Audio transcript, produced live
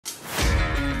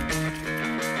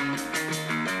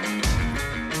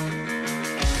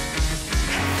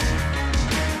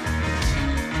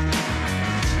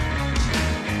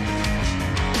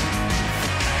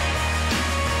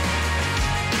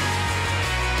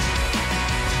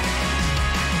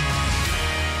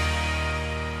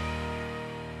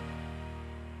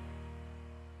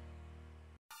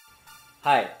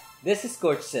Hi, this is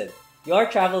Coach Sid, your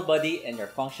travel buddy in your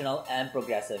functional and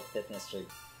progressive fitness journey.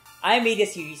 I made a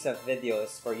series of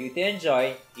videos for you to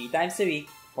enjoy 3 times a week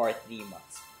for 3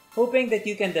 months, hoping that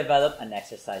you can develop an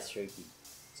exercise routine.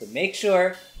 So make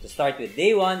sure to start with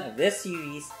day 1 of this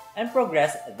series and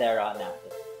progress thereon after.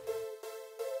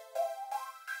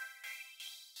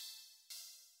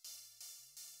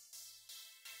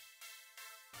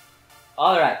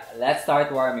 Alright, let's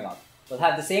start warming up. We'll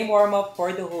have the same warm-up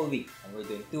for the whole week, and we're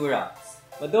doing 2 rounds.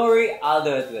 But don't worry, I'll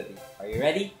do it with you. Are you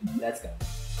ready? Let's go.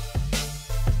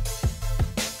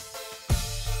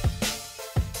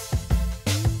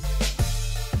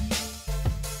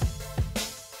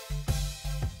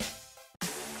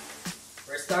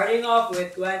 We're starting off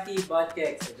with 20 butt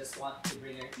kicks. I just want to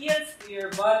bring your heels to your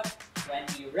butt.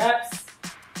 20 reps.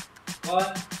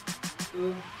 1,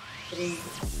 2, 3,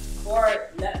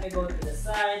 4. Let me go to the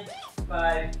side.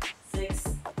 5, 6,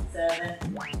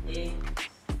 7, 8,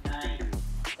 9,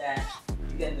 10.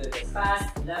 You can do this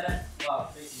fast. 11,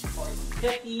 12, 13, 14,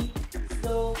 15.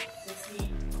 Slow.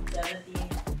 16, 17,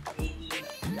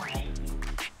 18, 19,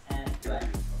 and 20.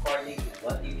 According to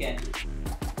what you can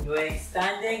do. Doing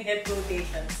standing hip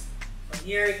rotations. From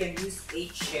here, you can use a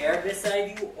chair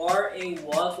beside you or a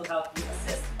wall to help you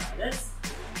assist balance.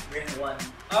 Bring one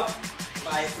up.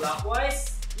 5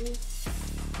 clockwise. 2,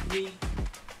 3,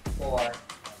 4,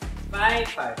 5.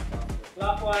 5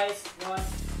 clockwise. 1,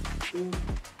 2,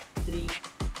 3,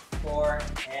 4,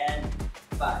 and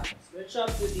 5. Switch up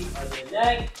to the other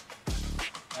leg.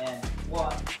 And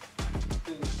 1,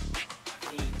 2,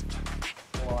 3,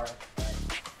 4, and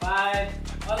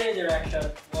 5. Other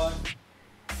direction. 1,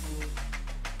 2,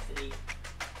 3,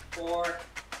 4,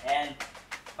 and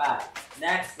 5.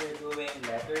 Next, we're doing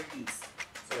letter T's.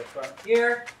 So from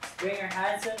here, bring your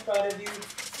hands in front of you.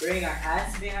 Bring our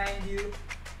hands behind you.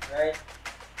 Right?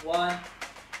 1,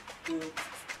 2,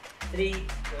 3.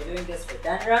 We're doing this for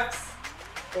 10 reps.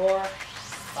 4,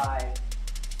 5,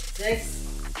 6,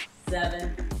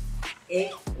 7,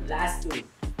 8. Last 2.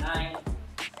 9,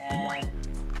 and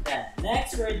 10.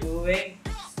 Next, we're doing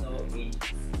slow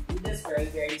hinges. Do this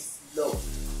very slow.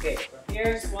 Okay, from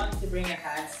here, just want to bring your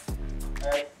hands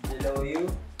right below you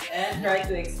and try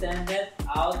to extend it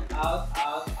out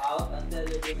until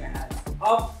you bring your hands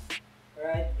up.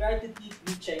 Right, try to keep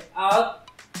reaching out.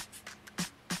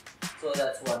 So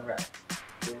that's 1 rep.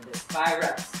 Doing this 5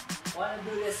 reps. Want to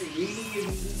do this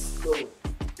really slow.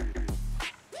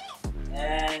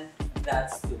 And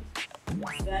that's 2.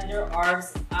 Extend your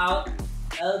arms out.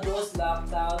 Elbows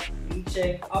locked out,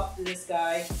 reaching up to the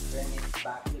sky, bring it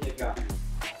back to the ground.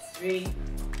 That's 3.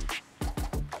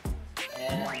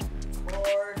 And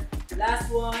 4.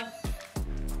 Last one.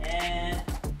 And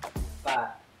 5.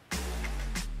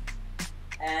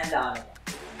 And down again.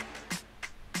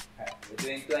 Alright, we're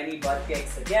doing 20 butt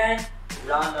kicks again.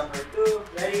 Round number 2.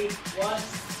 Ready? 1,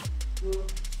 2,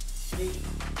 3,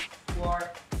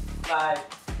 4, 5,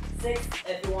 6.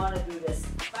 If you want to do this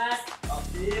fast, up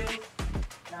to you.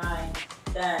 9,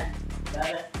 10,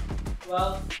 11,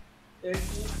 12, 13,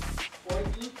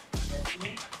 14,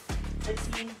 15,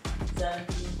 16,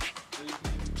 17, 18,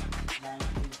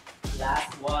 19,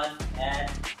 last one, and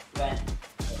 20.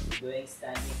 So we're doing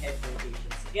standing hip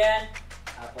rotations again.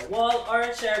 Have a wall or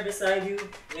a chair beside you.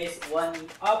 Raise one knee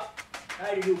up.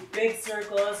 Try to do big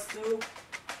circles. 2,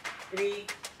 3,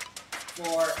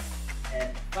 4,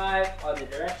 and 5. Other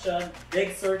direction.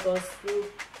 Big circles. 2,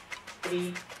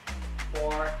 3,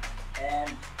 4, and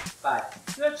 5.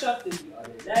 Switch up to the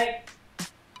other leg.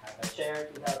 Have a chair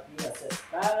to help you assist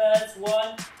balance.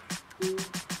 1, 2,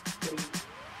 3,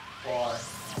 4,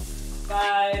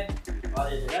 5.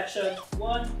 Other direction.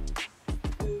 1,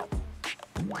 2,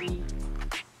 3,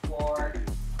 4,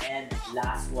 and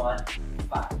last one,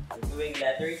 5. We're doing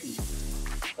letter T.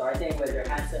 Starting with your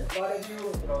hands in front of you,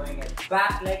 throwing it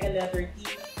back like a letter T.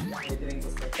 We're doing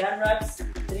this for 10 reps.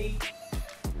 3,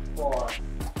 4,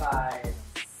 5,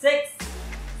 6,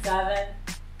 7,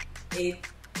 8,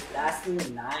 last 2,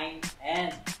 9,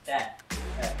 and 10.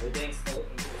 Alright, we're doing slow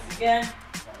hinges again.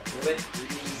 Do it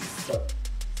really slow.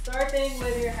 Starting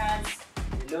with your hands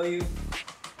below you,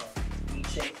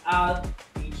 reaching out,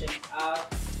 reaching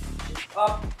out, reaching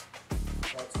up.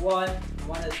 That's 1. You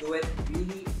want to do it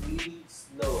really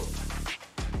slow.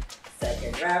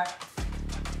 Second rep.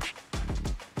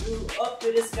 2, up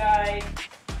to the sky.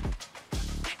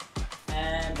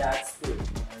 And that's 2.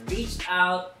 Reach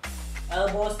out,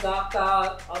 elbows locked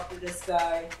out, up to the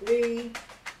sky. 3.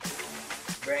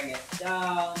 Bring it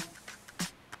down.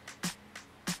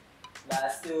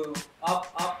 Last 2. Up.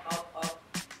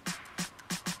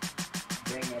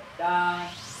 Bring it down.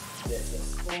 This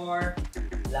is 4.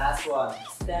 Last one.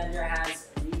 extend your hands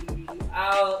really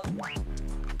out.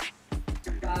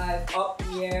 5 up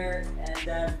in the air and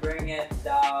then bring it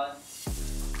down.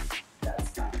 That's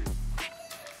fine.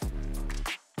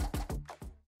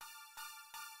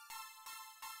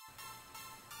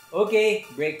 Okay,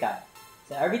 break time.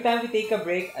 So every time we take a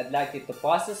break, I'd like you to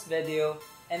pause this video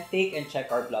and take and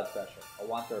check our blood pressure. I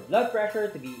want your blood pressure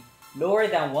to be lower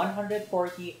than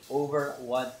 140 over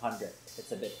 100. If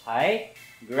it's a bit high,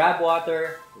 grab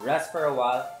water, rest for a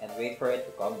while, and wait for it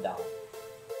to calm down.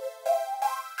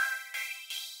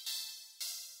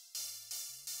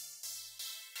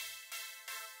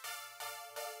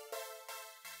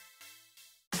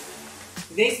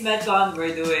 Today's Metcon,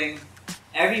 we're doing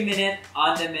every minute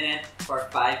on the minute for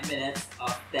 5 minutes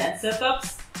of 10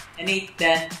 sit-ups and a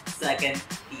 10-second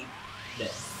deep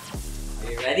lift.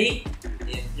 Are you ready?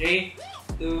 In 3,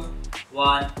 2,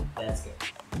 1, let's go.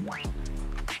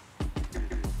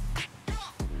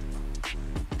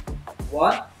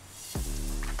 1,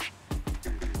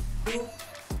 2,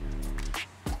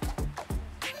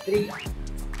 3,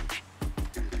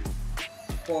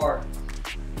 4,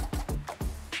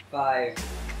 5,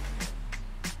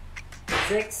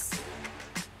 6,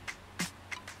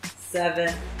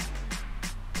 7,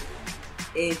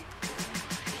 8,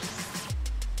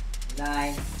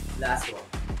 9, last one,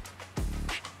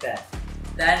 10.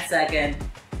 10-second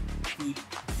deep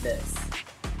lifts.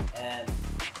 And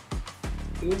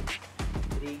 2,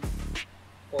 3,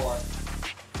 4,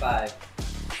 5,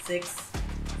 6,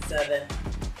 7,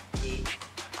 8,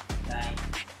 9,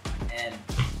 and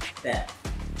 10.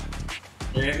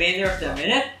 The remainder of the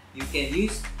minute, you can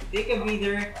use to take a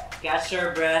breather, catch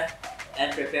your breath,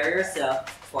 and prepare yourself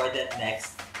for the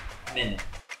next minute.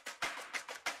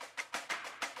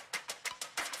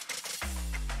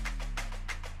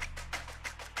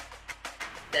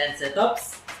 Ten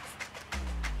sit-ups.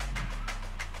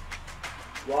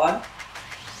 1,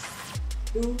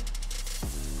 2,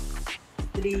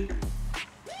 3,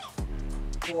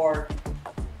 4,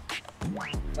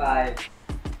 5,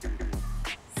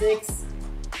 6,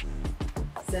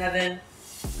 7,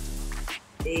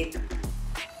 8,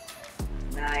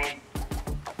 9,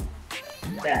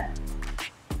 10.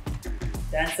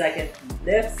 10-second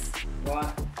lifts.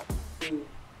 1, 2,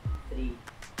 3,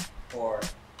 4,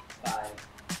 5,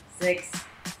 6,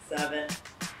 7,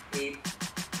 8,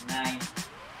 9,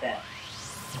 10.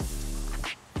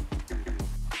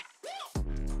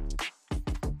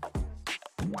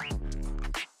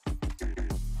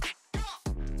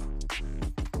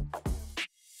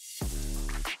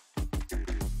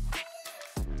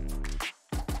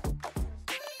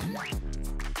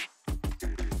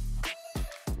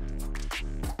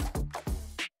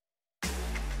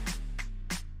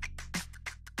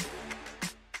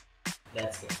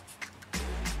 Let's go.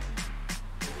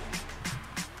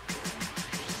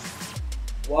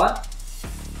 1,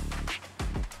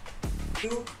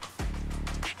 2,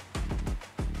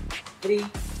 3,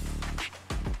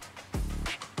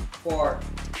 4,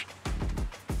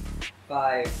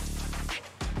 5,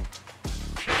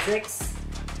 6,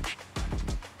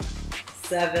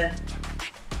 7,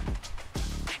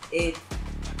 8,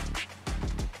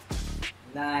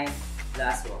 9,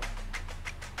 last one,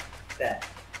 10.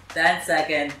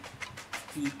 10-second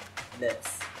deep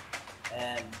lifts.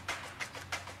 And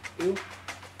 2,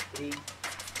 3,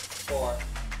 4,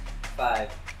 5,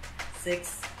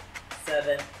 6,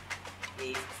 7,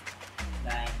 8,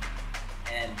 9,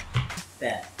 and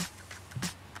 10.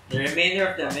 The remainder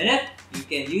of the minute, you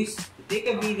can use to take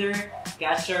a breather,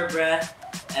 catch your breath,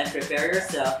 and prepare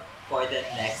yourself for the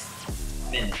next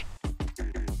minute.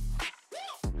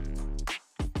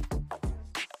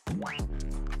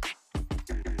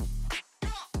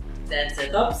 10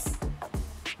 sit-ups.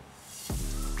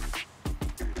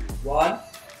 1,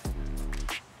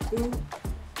 2,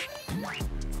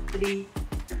 3,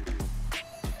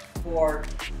 4,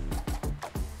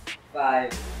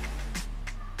 5,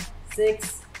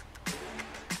 6,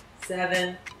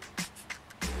 7,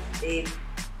 8,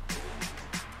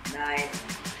 9,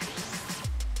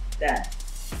 10.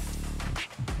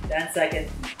 10-second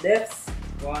lifts.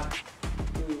 1,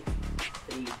 2,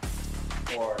 3,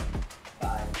 4,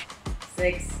 5,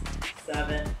 6,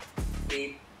 7,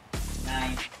 8,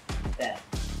 9, 10.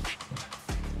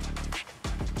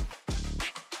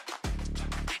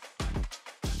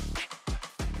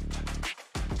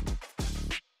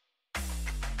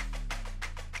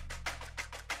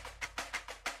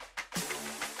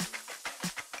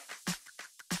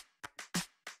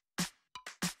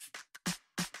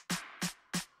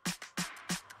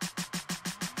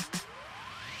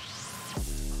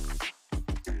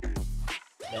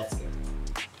 Let's go.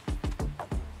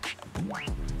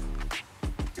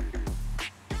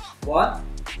 1,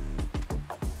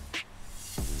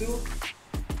 2,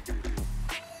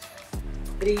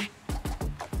 3,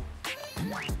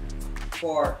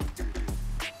 4,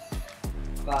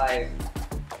 5,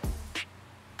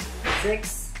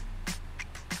 6,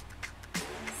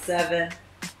 7,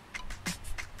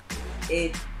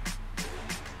 8,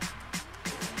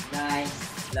 9,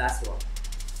 last one,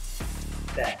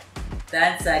 10.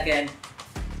 10-second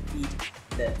deep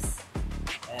lifts.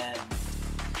 And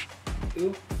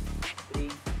 2, 3,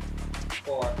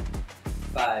 4,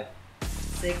 5,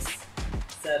 6,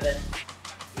 7,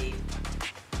 8,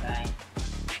 9,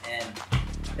 and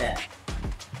 10.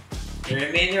 The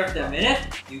remainder of the minute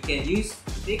you can use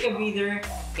to take a breather,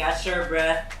 catch your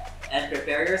breath, and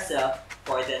prepare yourself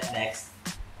for the next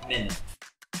minute.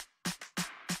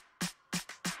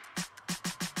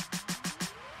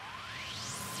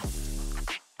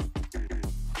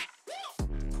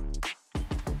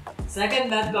 Second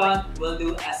method will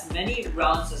do as many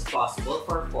rounds as possible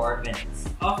for 4 minutes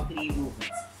of 3 movements.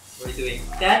 We're doing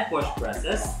 10 push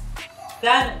presses,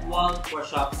 10 wall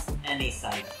push-ups and a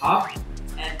side hop,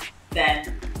 and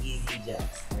 10 easy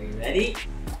jumps. Are you ready?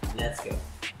 Let's go.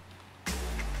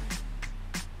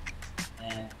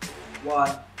 And 1,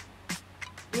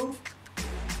 2,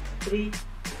 3,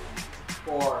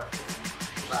 4,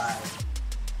 5,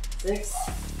 6,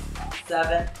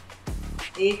 7,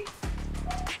 8,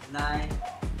 9,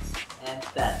 and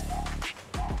 10.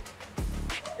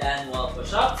 10 wall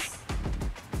push-ups,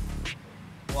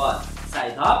 1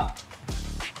 side hop,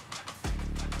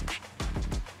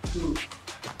 2,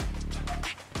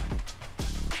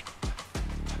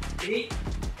 3,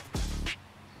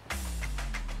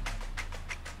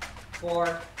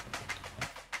 4,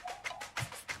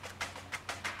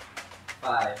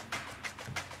 5,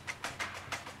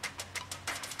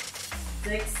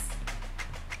 6,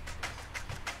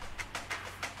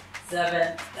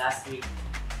 7, last week,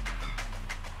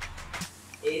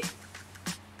 8,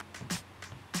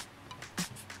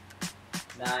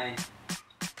 9,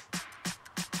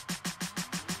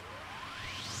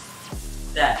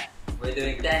 10. We're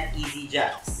doing 10 easy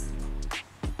jumps.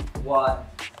 1,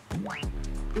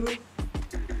 2,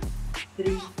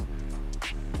 3,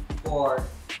 4,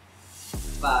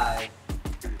 5,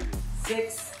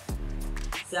 6,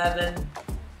 7,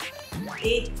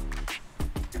 8,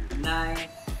 9,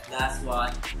 last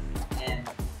one, and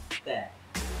 10.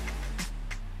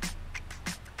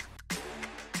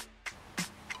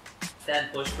 10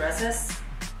 push presses.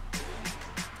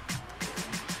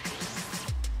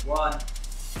 1,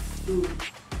 2,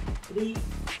 3,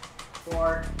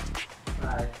 4,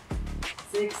 5,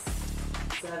 6,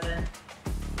 7,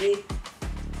 8,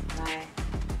 9,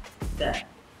 10.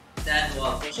 10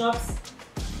 wall push-ups.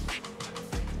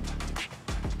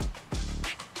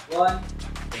 1,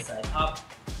 the side up.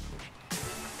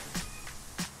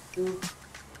 2,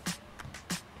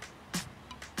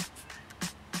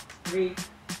 3,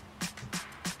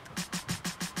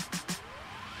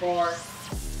 4,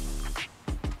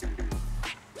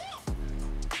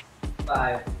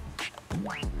 5,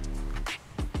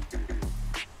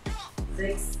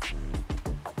 6,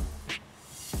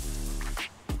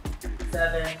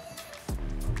 7,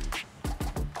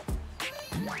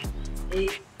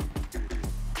 8,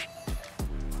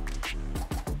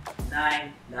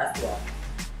 9, last one,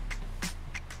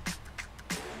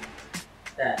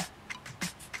 10.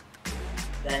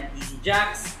 10 easy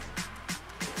jacks.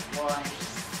 1,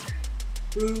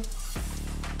 2,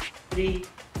 3,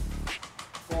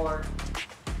 4,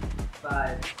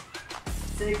 5,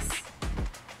 6,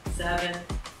 7,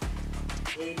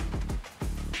 8,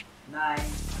 9,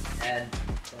 and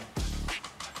 10.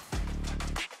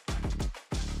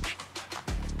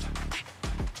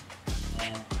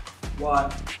 And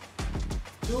 1,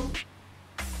 2,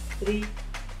 3,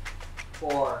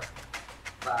 4,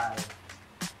 5,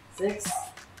 6,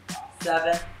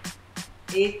 7,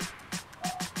 8,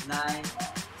 9,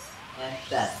 and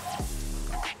 10.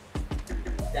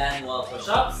 10 wall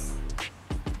push-ups.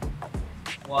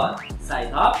 1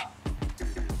 side hop.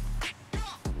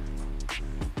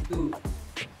 2,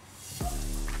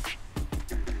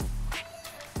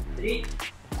 3,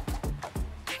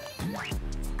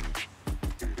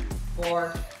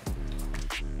 4,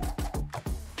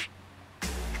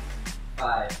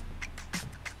 5,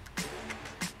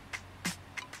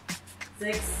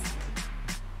 6,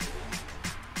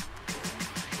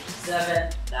 7,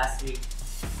 last week,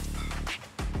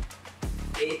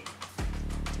 8,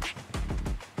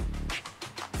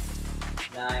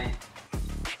 9,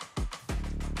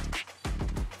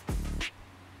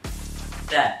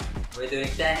 10. We're doing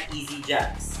 10 easy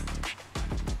jumps.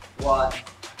 1,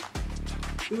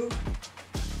 2,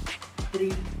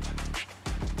 3,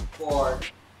 4,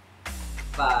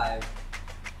 5,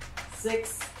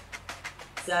 6,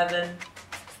 7,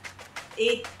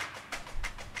 8,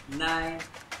 9,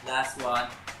 last one,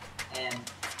 and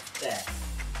 10.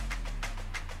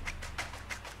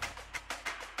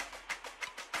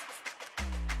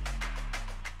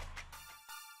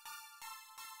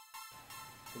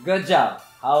 Good job!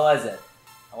 How was it?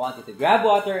 I want you to grab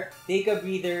water, take a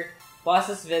breather, pause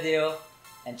this video,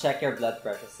 and check your blood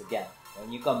pressures again.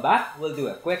 When you come back, we'll do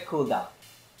a quick cool down.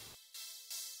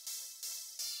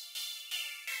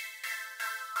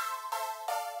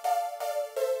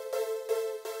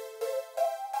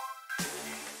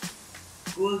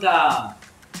 Cool down.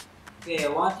 Okay, I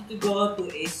want you to go to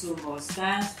a sumo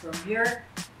stance. From here,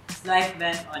 slight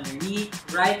bend on your knee.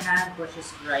 Right hand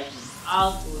pushes right knee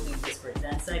out, holding this for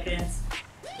 10 seconds.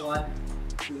 1,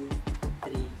 2,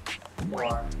 3,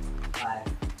 4, 5,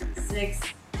 6,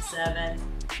 7,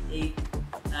 8,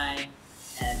 9,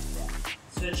 and 10.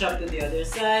 Switch up to the other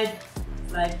side.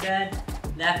 Slight bend.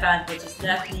 Left hand pushes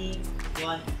left knee.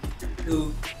 1,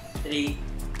 2, 3,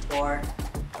 4,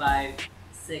 5,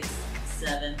 6,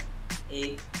 7,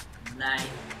 8, 9,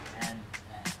 and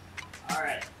 10.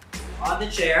 Alright. On the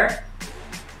chair.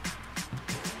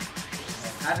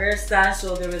 Have your stance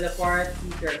shoulder width apart.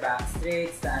 Keep your back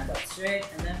straight. Stand up straight.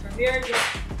 And then from here, just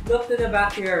look to the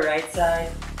back to your right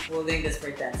side. Holding this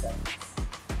for 10 seconds.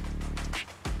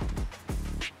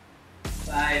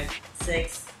 5,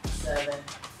 6, 7,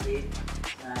 8,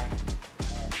 9,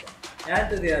 and 10. And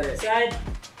to the other side.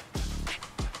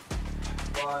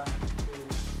 1, 2,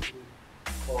 3,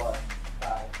 4,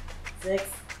 5, 6,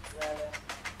 7,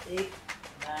 8,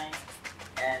 9,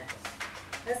 and 10.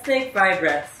 Let's take 5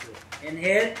 breaths.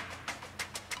 Inhale.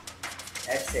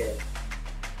 Exhale.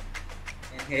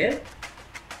 Inhale.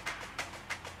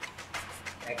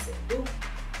 Exhale. 2.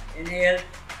 Inhale.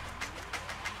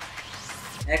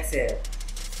 Exhale.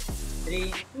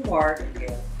 3. 2 more.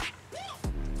 Inhale.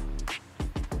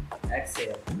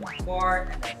 Exhale. 4.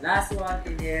 And then last one.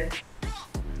 Inhale.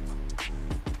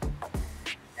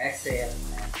 Exhale.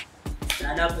 And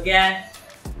stand up again.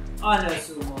 On a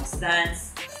sumo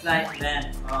stance. Slight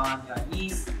bend on your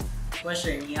knees. Push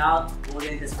your knee out.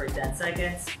 Holding this for 10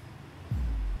 seconds.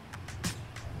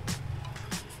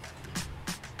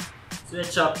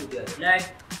 Switch up to the other leg.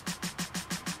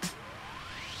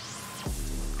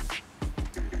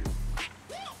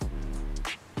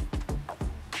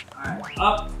 Alright,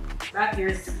 up, back to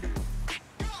your seat.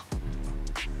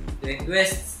 Doing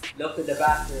twists. Look to the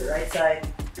back to the right side.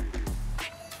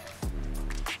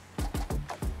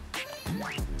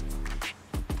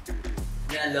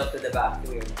 Then look to the back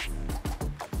to your left side.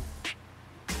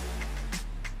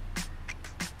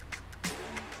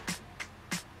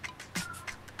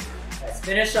 Let's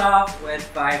finish off with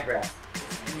 5 breaths.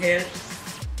 Inhale.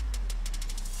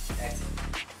 Exhale.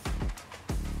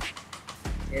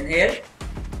 Inhale.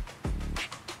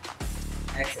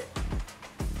 Exhale.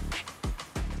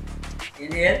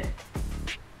 Inhale.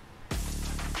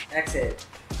 Exhale.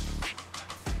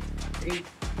 3.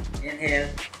 Inhale.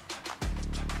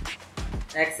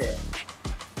 Exhale.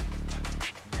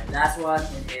 And last one,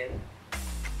 inhale.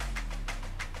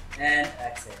 And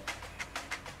exhale.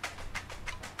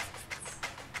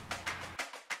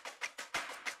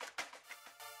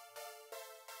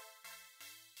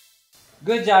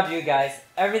 Good job, you guys.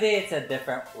 Every day it's a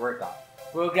different workout.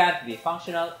 Programmed to be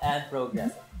functional and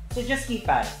progressive. So just keep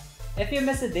at it. If you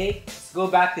miss a day, just go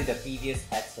back to the previous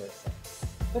exercise.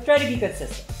 But try to be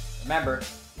consistent. Remember,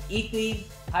 eat clean,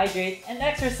 hydrate, and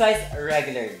exercise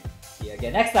regularly. See you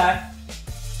again next time.